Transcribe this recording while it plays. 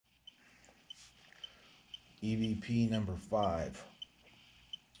EVP number 5,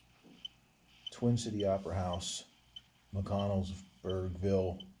 Twin City Opera House,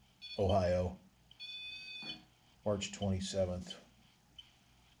 McConnelsville, Ohio, March 27th.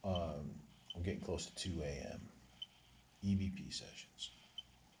 We're getting close to 2 a.m. EVP sessions.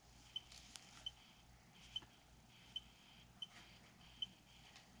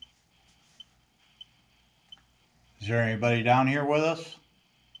 Is there anybody down here with us?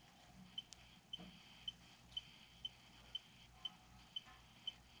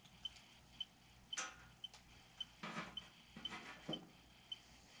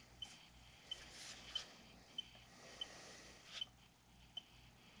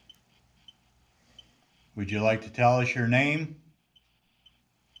 Would you like to tell us your name?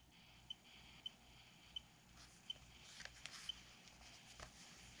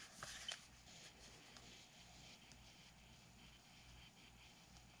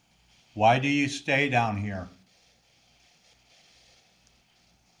 Why do you stay down here?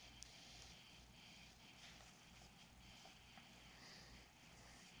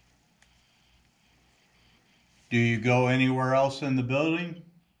 Do you go anywhere else in the building?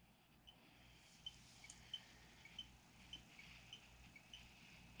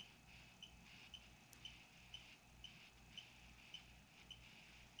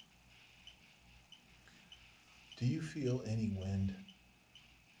 Do you feel any wind?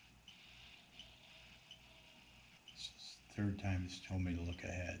 This is the third time it's told me to look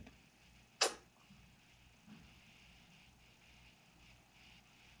ahead.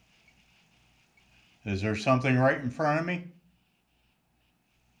 Is there something right in front of me?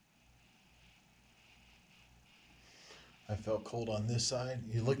 I felt cold on this side.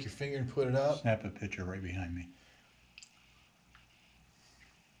 You lick your finger and put it up. Snap a picture right behind me.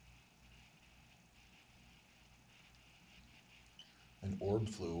 An orb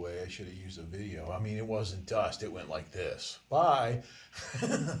flew away. I should have used a video. I mean, it wasn't dust. It went like this. Bye.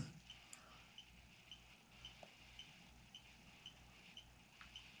 Okay,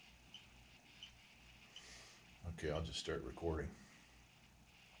 I'll just start recording.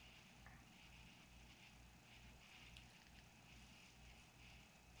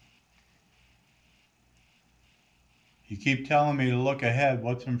 You keep telling me to look ahead.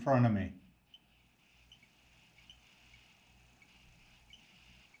 What's in front of me?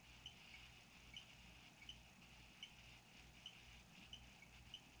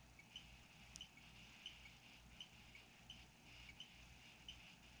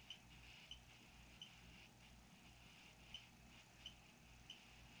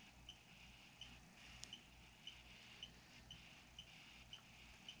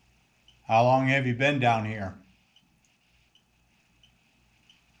 How long have you been down here?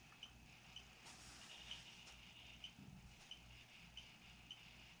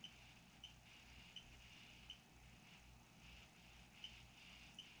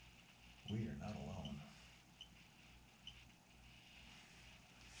 We are not alone.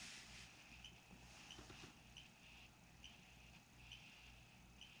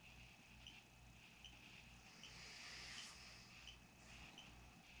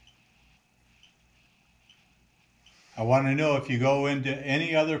 I want to know if you go into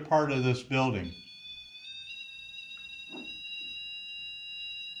any other part of this building.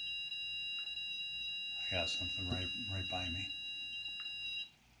 I got something right by me.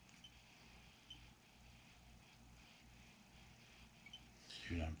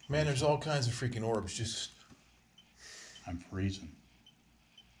 Dude, I'm freezing. Man, there's all kinds of freaking orbs. Just I'm freezing.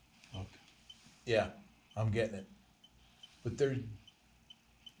 Look. yeah, I'm getting it. But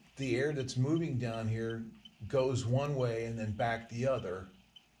the air that's moving down here goes one way and then back the other.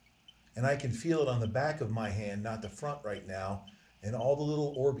 And I can feel it on the back of my hand, not the front right now. And all the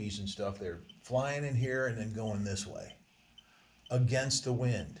little orbies and stuff, they're flying in here and then going this way against the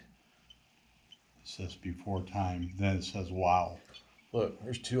wind. It says before time, then it says wow. Look,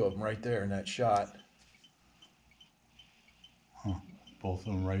 there's 2 of them right there in that shot. Huh. Both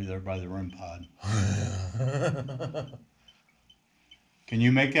of them right there by the REM pod. Can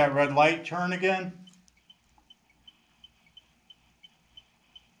you make that red light turn again?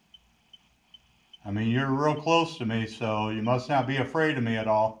 I mean, you're real close to me, so you must not be afraid of me at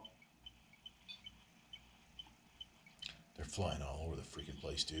all. They're flying all over the freaking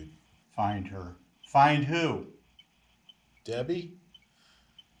place, dude. Find her. Find who? Debbie?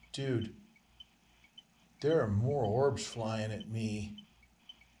 Dude, there are more orbs flying at me.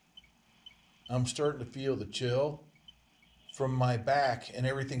 I'm starting to feel the chill from my back, and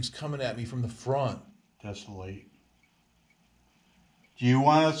everything's coming at me from the front. Desolate. Do you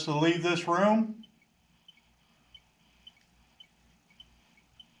want us to leave this room?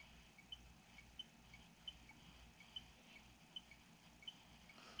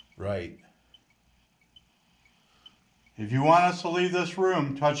 Right. If you want us to leave this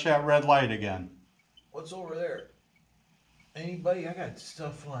room, touch that red light again. What's over there? Anybody? I got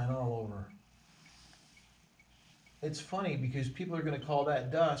stuff flying all over. It's funny because people are going to call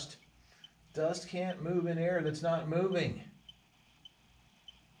that dust. Dust can't move in air that's not moving.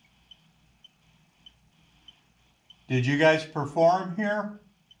 Did you guys perform here?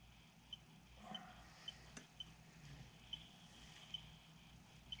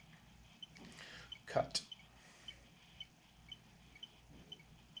 Cut.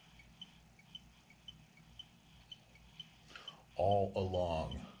 All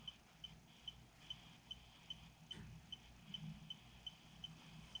along.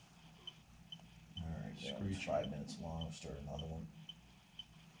 Alright, yeah, it's 5 minutes long. We'll start another one.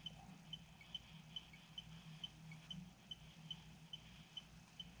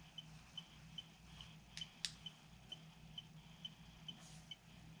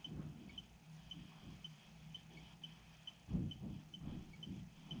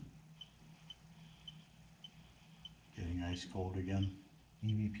 Getting ice cold again.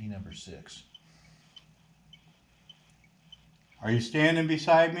 EVP number 6. Are you standing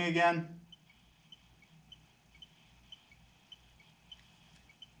beside me again?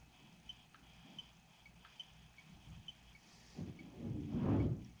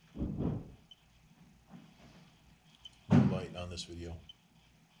 No light on this video.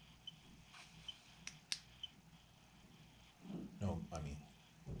 No, I mean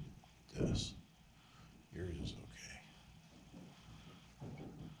this. Yours is okay.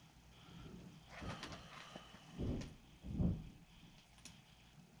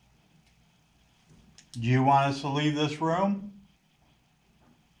 Do you want us to leave this room?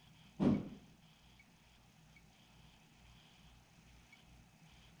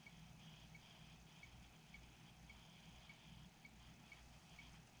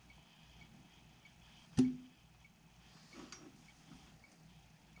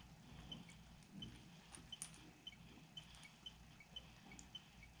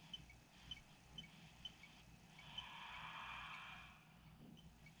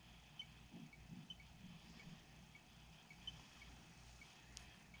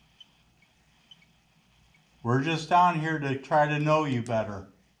 We're just down here to try to know you better.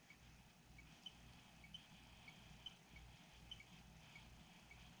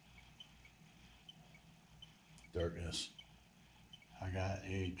 Darkness. I got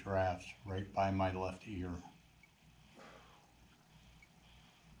a draft right by my left ear.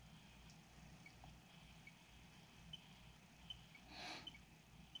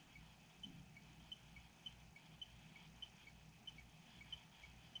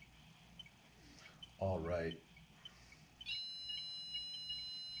 All right.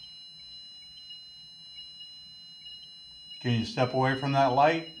 Can you step away from that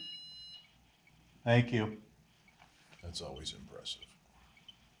light? Thank you. That's always impressive.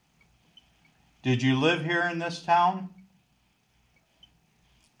 Did you live here in this town?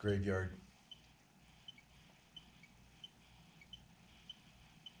 Graveyard.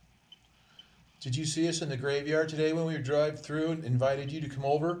 Did you see us in the graveyard today when we drive through and invited you to come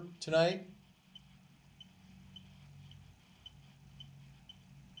over tonight?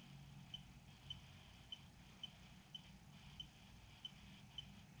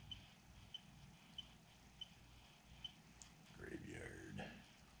 Graveyard.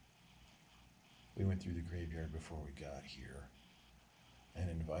 We went through the graveyard before we got here and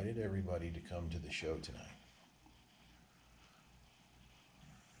invited everybody to come to the show tonight.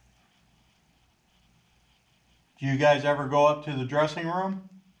 Do you guys ever go up to the dressing room?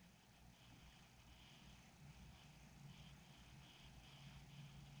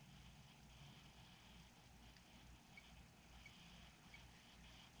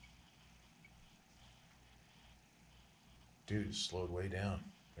 Dude, it's slowed way down.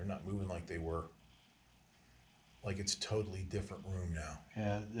 They're not moving like they were. Like it's a totally different room now.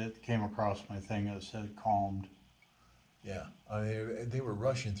 Yeah, it came across my thing that said calmed. Yeah, I mean, they were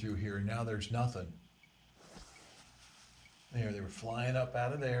rushing through here, and now there's nothing. They were flying up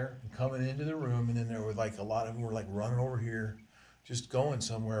out of there and coming into the room, and then there were like a lot of them were like running over here, just going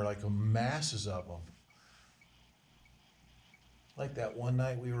somewhere, like masses of them. Like that one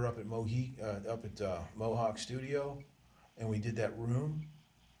night we were up at Mohawk Studio, and we did that room,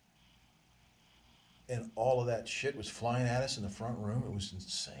 and all of that shit was flying at us in the front room. It was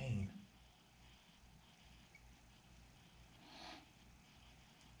insane.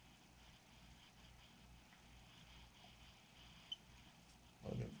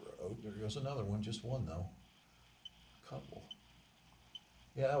 There goes another one, just one though. Couple.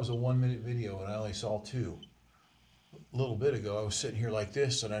 Yeah, that was a 1 minute video and I only saw 2. A little bit ago, I was sitting here like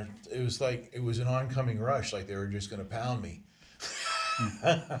this, and it was like it was an oncoming rush, like they were just going to pound me.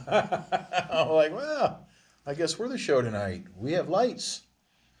 I'm like, well, I guess we're the show tonight. We have lights.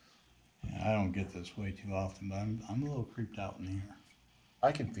 Yeah, I don't get this way too often, but I'm a little creeped out in here.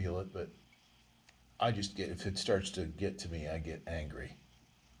 I can feel it, but I just get, if it starts to get to me, I get angry.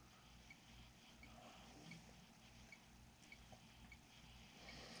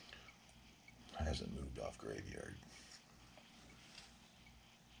 Hasn't moved off graveyard.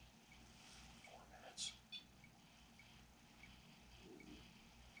 4 minutes.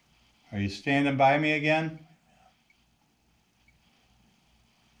 Are you standing by me again?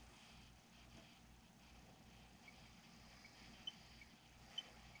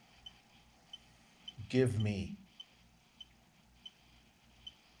 Give me.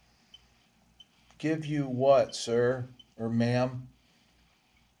 Give you what, sir or ma'am?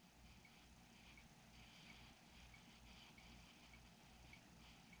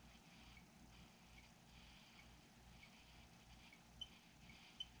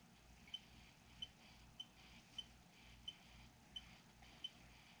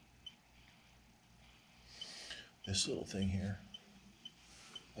 This little thing here,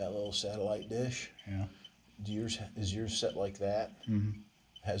 that little satellite dish. Yeah. Is yours set like that? Mm-hmm.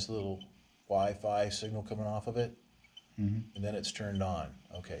 Has a little Wi-Fi signal coming off of it, Mm-hmm. and then it's turned on.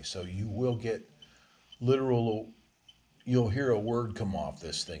 Okay, so you will get literal. You'll hear a word come off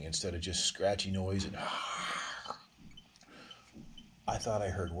this thing instead of just scratchy noise and. I thought I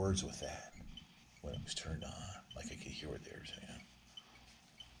heard words with that when it was turned on, like I could hear what they were saying.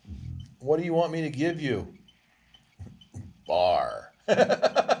 What do you want me to give you? Bar.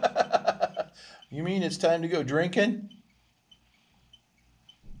 You mean it's time to go drinking?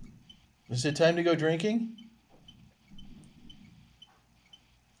 Is it time to go drinking?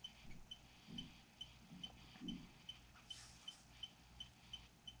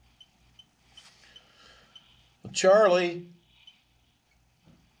 Well, Charlie,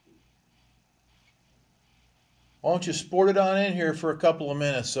 why don't you sport it on in here for a couple of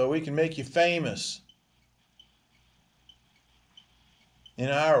minutes so we can make you famous in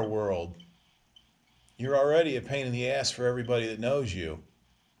our world? You're already a pain in the ass for everybody that knows you.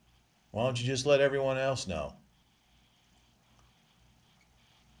 Why don't you just let everyone else know?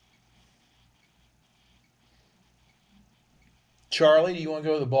 Charlie, do you want to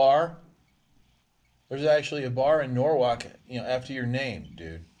go to the bar? There's actually a bar in Norwalk, after your name,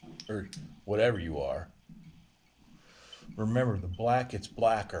 dude, or whatever you are. Remember, the black gets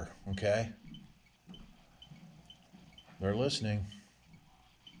blacker, okay? They're listening.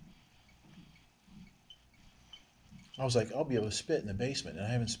 I was like, I'll be able to spit in the basement, and I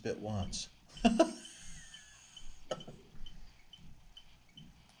haven't spit once. You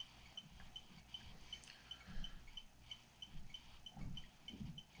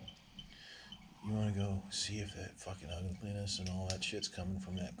want to go see if that fucking ugliness and all that shit's coming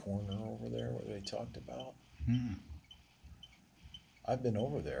from that corner over there where they talked about? Mm-hmm. I've been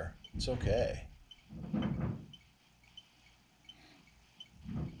over there. It's okay.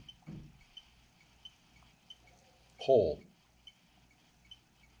 Pull.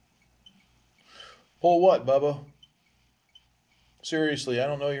 Pull what, Bubba? Seriously, I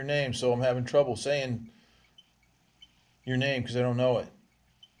don't know your name, so I'm having trouble saying your name because I don't know it.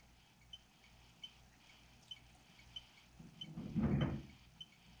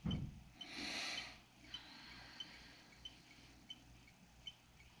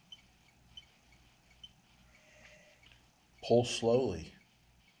 Pull slowly.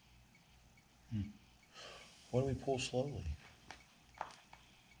 What do we pull slowly?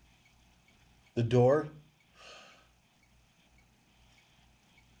 The door?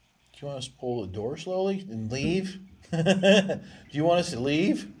 Do you want us to pull the door slowly and leave? Do you want us to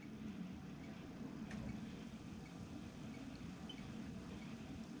leave?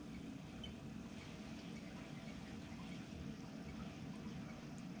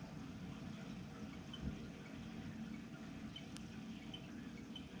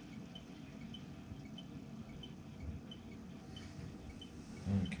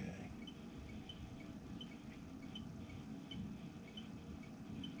 Okay.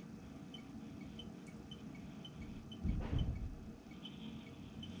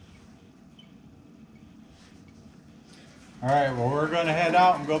 All right, well, we're going to head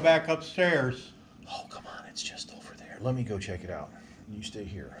out and go back upstairs. Oh, come on, it's just over there. Let me go check it out. You stay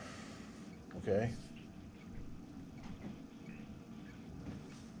here. Okay?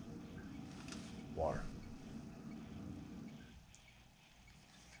 Water.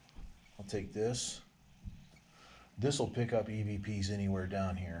 I'll take this. This will pick up EVPs anywhere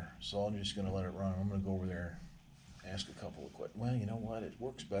down here. So I'm just going to let it run. I'm going to go over there. Ask a couple of questions. Well, you know what? It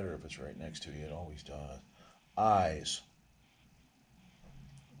works better if it's right next to you. It always does. Eyes.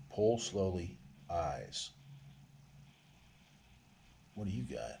 Pull slowly. Eyes. What do you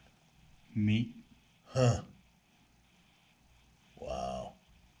got? Meat. Huh. Wow.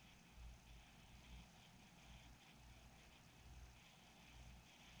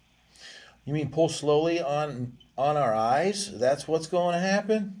 You mean pull slowly on our eyes? That's what's going to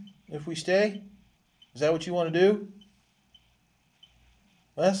happen if we stay? Is that what you want to do?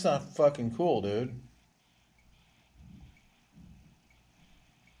 That's not fucking cool, dude.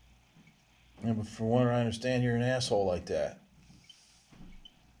 Yeah, but from what I understand, you're an asshole like that.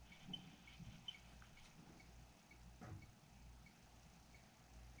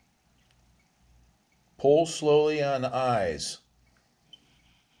 Pull slowly on the eyes.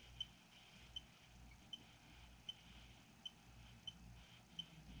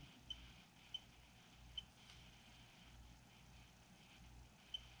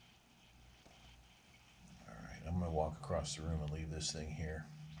 All right, I'm going to walk across the room and leave this thing here.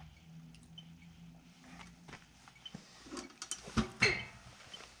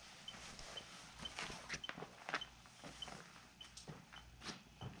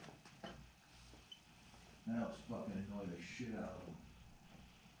 That was fucking annoy the shit out of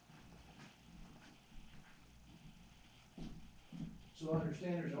them. So I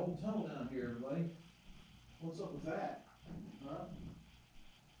understand there's an old tunnel down here, everybody. What's up with that? Huh?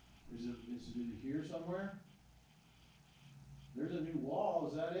 Is it here somewhere? There's a new wall,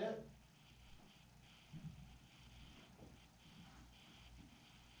 is that it?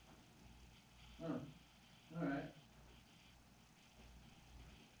 Huh. Alright.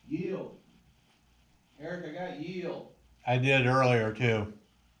 Yield. Eric, I got yield. I did earlier too.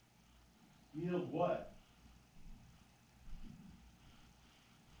 Yield what?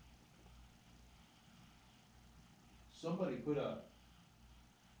 Somebody put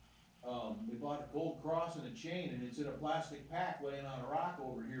they bought a gold cross and a chain, and it's in a plastic pack laying on a rock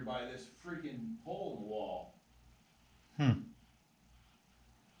over here by this freaking hole in the wall. Alright,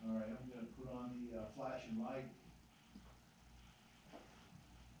 I'm gonna put on the flashing light.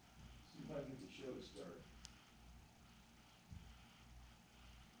 See if I can get the show to start.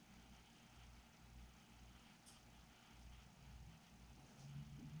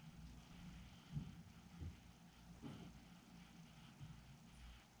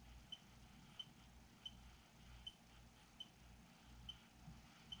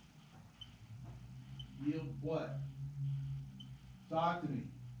 Yield what? Talk to me.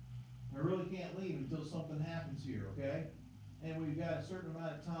 I really can't leave until something happens here, okay? And we've got a certain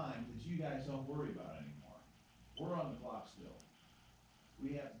amount of time that you guys don't worry about anymore. We're on the clock still.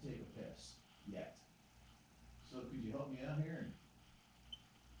 We have to take a piss. Yet. So could you help me out here and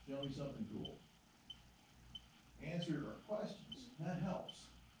show me something cool? Answer our questions. That helps.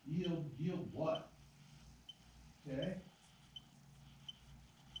 Yield what? Okay?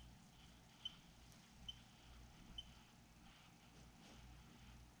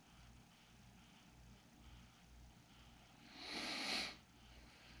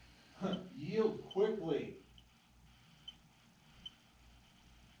 Yield quickly.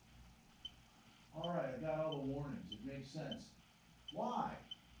 Alright, I got all the warnings. It makes sense. Why?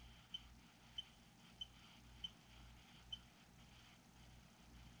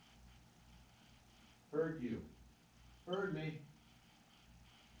 Heard you. Heard me.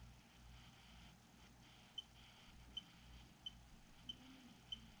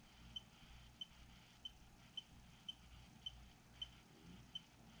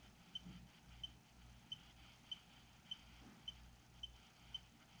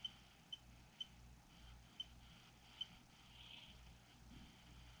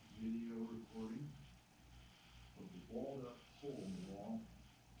 Video recording of the walled up hole in the wall,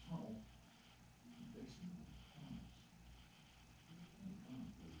 tunnel, in the basement of the tunnels.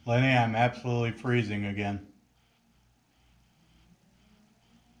 Lenny, I'm absolutely freezing again.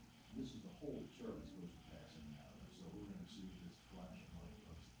 This is the hole Charlie's supposed to pass in and out of, so we're gonna see if this flashing light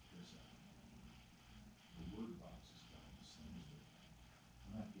looks this out. The word box is kind of the same as it.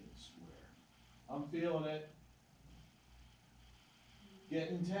 I'm not getting square. I'm feeling it.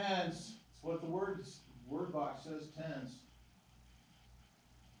 Getting tense. It's what the word box says, tense.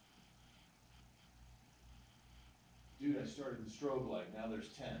 Dude, I started the strobe light, now there's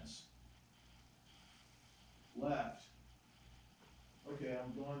tense. Left. Okay,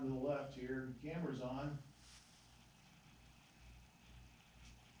 I'm going to the left here. Camera's on.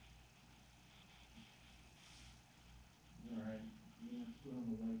 Alright, I'm gonna have to put on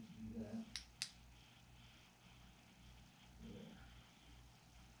the light to do that. There.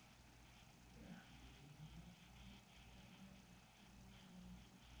 There.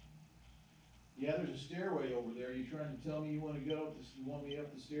 Yeah, there's a stairway over there. You trying to tell me you wanna go up this, you want me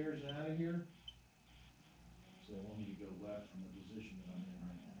up the stairs and out of here? So I want me to go left from the position that I'm in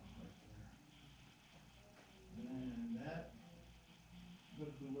right now, right there. And that, but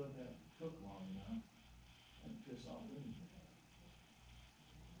if we let that cook long enough, that'd piss off anything.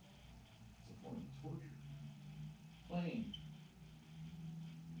 It's a form of torture. Plain.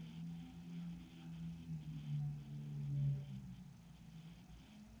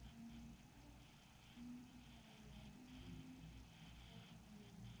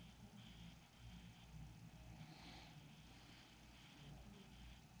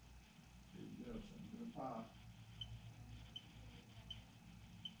 There you go, so I'm gonna pop.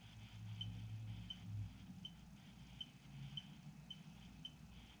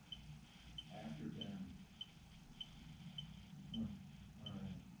 After 10.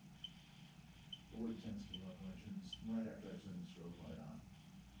 Alright. The word tends to love legends, right after I turn the strobe light on.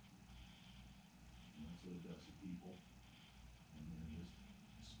 And that's what it does to people. And they're just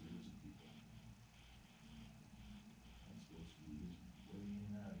spirits of people. That's supposed to be used.